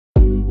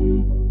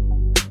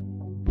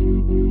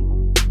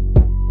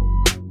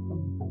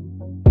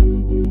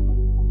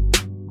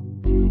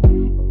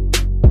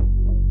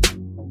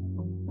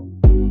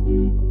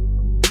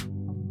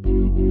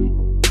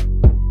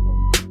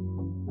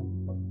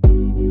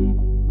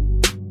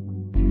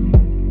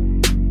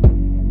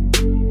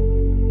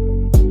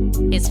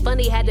It's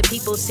funny how the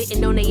people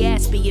sitting on their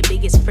ass be your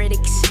biggest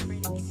critics.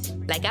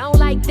 Like, I don't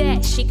like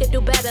that, she could do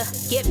better.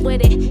 Get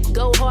with it,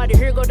 go harder,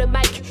 here go the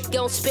mic,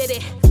 gon' spit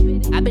it.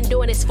 I've been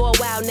doing this for a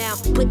while now,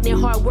 putting in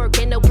hard work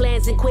and no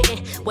plans in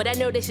quitting. What I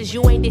notice is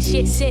you ain't this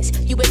shit since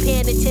you been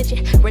paying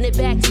attention. Run it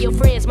back to your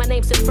friends, my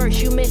name's the first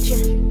you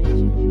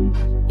mention.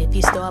 If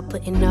you start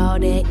putting all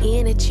that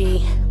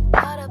energy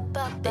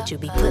that you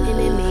be putting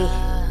in me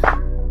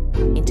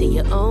into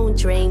your own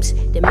dreams,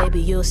 then maybe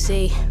you'll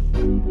see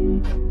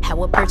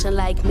how a person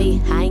like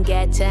me, I ain't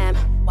got time.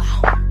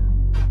 Wow.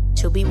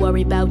 To be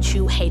worried about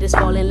you, haters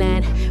fall in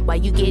line. While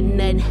you getting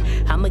nothing,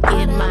 I'ma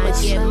get mine,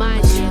 get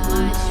mine.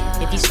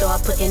 If you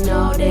start putting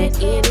all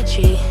that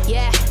energy,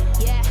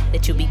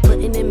 that you be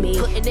putting in me,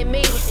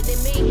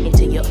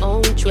 into your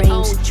own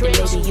dreams, then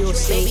maybe you'll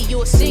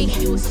see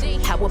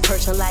how a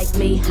person like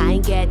me, I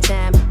ain't got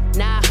time.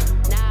 Nah.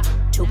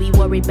 To be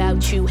worried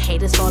about you,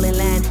 haters fall in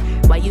line.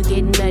 While you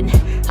getting nothing,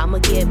 I'ma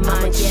get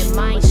mine, get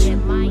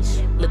mine.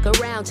 Look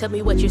around, tell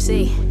me what you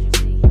see.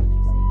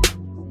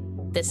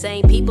 The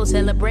same people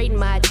celebrating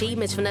my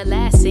achievements from the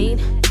last scene.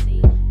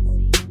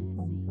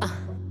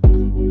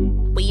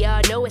 We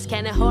all know it's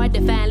kinda hard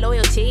to find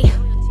loyalty,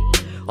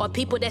 or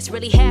people that's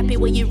really happy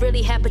when you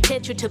really have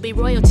potential to be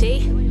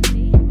royalty.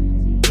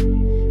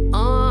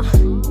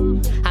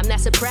 I'm not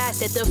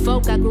surprised at the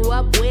folk I grew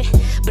up with.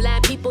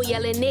 Blind people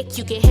yelling, Nick,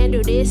 you can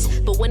handle this.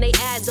 But when they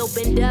eyes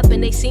opened up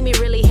and they see me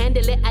really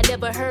handle it, I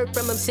never heard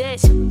from them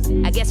since.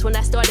 I guess when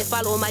I started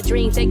following my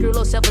dreams, they grew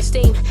low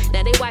self-esteem.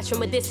 Now they watch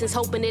from a distance,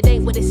 hoping it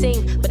ain't what it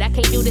seems. But I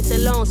can't do this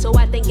alone, so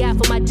I thank God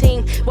for my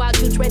team. Wild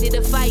dudes ready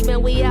to fight,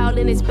 man, we all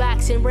in this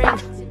boxing ring.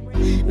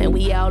 Man,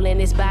 we all in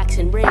this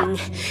boxing ring,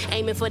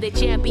 aiming for the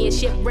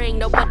championship ring.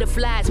 No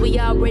butterflies, we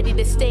all ready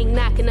to sting,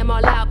 knocking them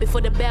all out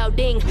before the bell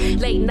ding.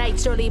 Late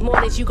nights, early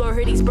mornings, you gon'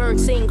 hear these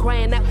birds sing,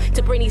 crying out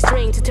to bring these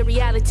dreams into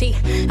reality.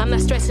 I'm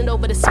not stressing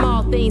over the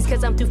small things,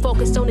 cause I'm too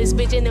focused on this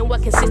vision and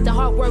what consistent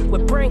hard work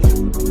would bring.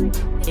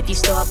 If you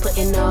start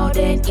putting all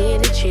that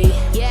energy,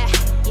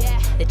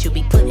 that you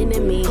be putting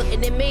in me,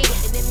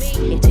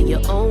 into your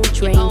own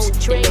dreams,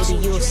 then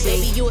maybe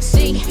you'll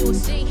see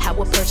how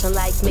a person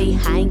like me,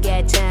 I ain't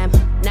got time.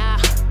 Nah.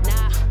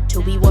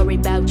 To be worried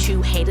about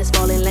you, haters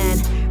fall in line.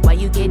 While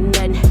you getting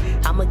nothing,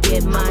 I'ma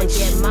get mine,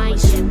 get mine.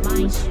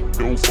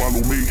 Don't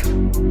follow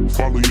me,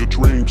 follow your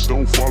dreams,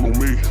 don't follow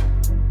me.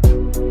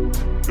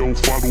 Don't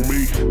follow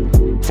me,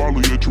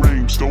 follow your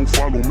dreams, don't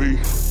follow me.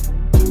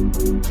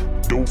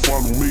 Don't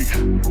follow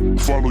me,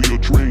 follow your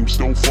dreams,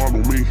 don't follow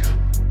me.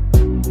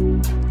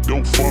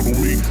 Don't follow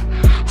me,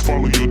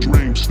 follow your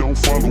dreams, don't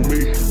follow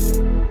me.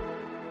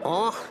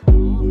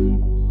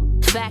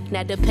 Fact,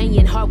 not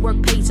opinion. Hard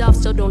work pays off,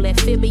 so don't let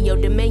fear be your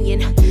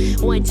dominion.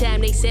 One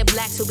time they said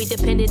blacks will be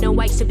dependent on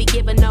whites to be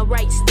given no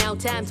rights. Now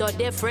times are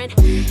different.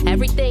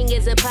 Everything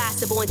is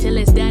impossible until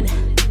it's done.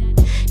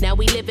 Now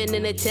we living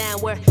in a town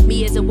where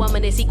me as a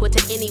woman is equal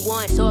to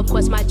anyone. So of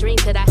course my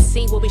dreams that I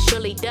seen will be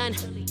surely done.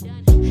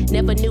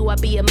 Never knew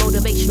I'd be a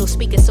motivational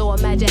speaker, so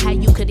imagine how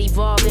you could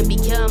evolve and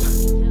become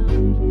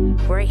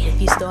great.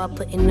 If you start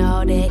putting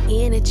all that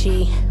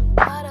energy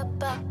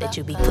that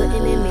you be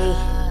putting in me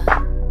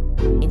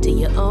into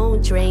your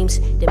own dreams,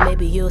 then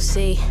maybe you'll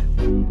see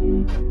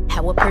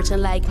how a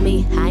person like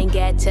me, I ain't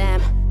got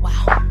time.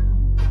 Wow.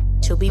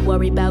 To be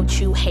worried about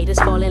you, haters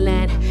fall in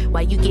line.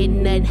 While you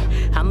getting nothing,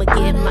 I'ma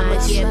get mine,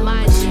 get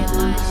mine.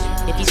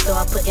 If you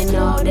start putting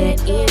all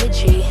that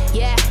energy,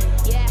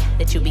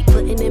 that you be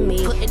putting in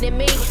me,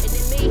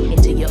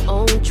 into your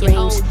own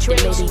dreams,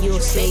 then maybe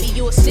you'll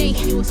see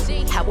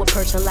how a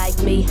person like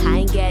me, I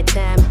ain't got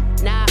time.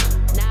 Nah.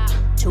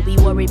 To be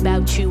worried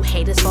about you,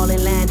 haters fall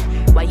in line.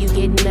 While you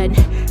getting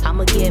nothing,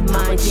 I'ma get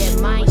mine, get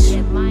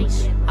mine.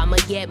 I'ma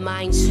get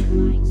mines.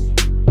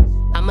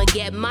 I'ma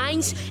get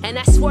mines, and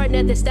I swear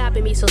nothing's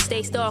stopping me, so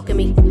stay stalking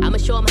me. I'ma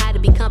show them how to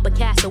become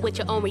Picasso with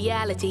your own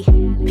reality.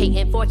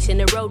 Painting forks in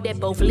the road that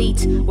both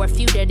leads, where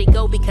few there they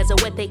go because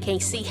of what they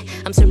can't see.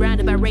 I'm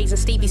surrounded by raising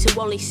Stevies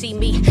who only see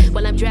me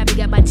while I'm driving,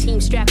 got my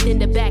team strapped in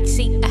the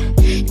backseat.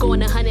 Going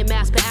 100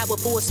 miles per hour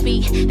full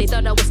speed. They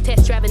thought I was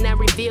test driving, I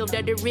revealed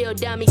they're the real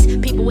dummies.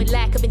 People with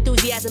lack of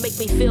enthusiasm make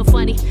me feel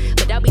funny,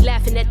 but I'll be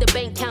laughing at the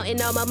bank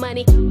counting all my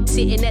money.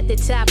 Sitting at the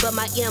top of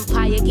my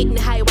empire, getting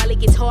higher while it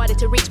gets harder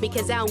to reach me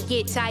cause I don't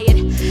get tired.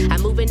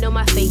 I'm moving on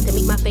my faith to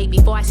meet my fate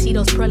before I see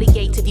those pearly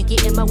gates. If you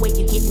get in my way,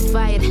 you getting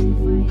fired.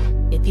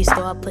 If you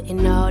start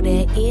putting all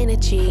that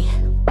energy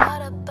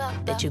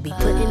that you be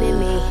putting in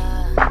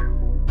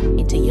me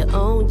into your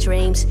own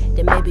dreams,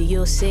 then maybe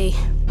you'll see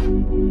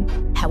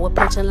how a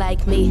person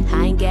like me,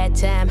 I ain't got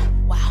time.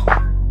 Wow.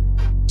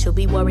 To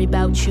be worried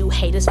about you,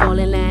 haters fall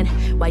in line.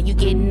 While you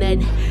getting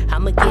nothing,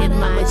 I'ma get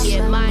mine,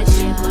 get mine.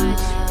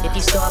 If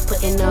you start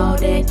putting all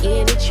that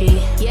energy,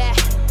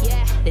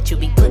 that you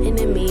be putting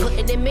in me,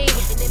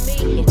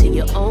 into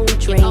your own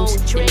dreams,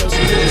 then maybe you'll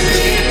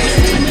see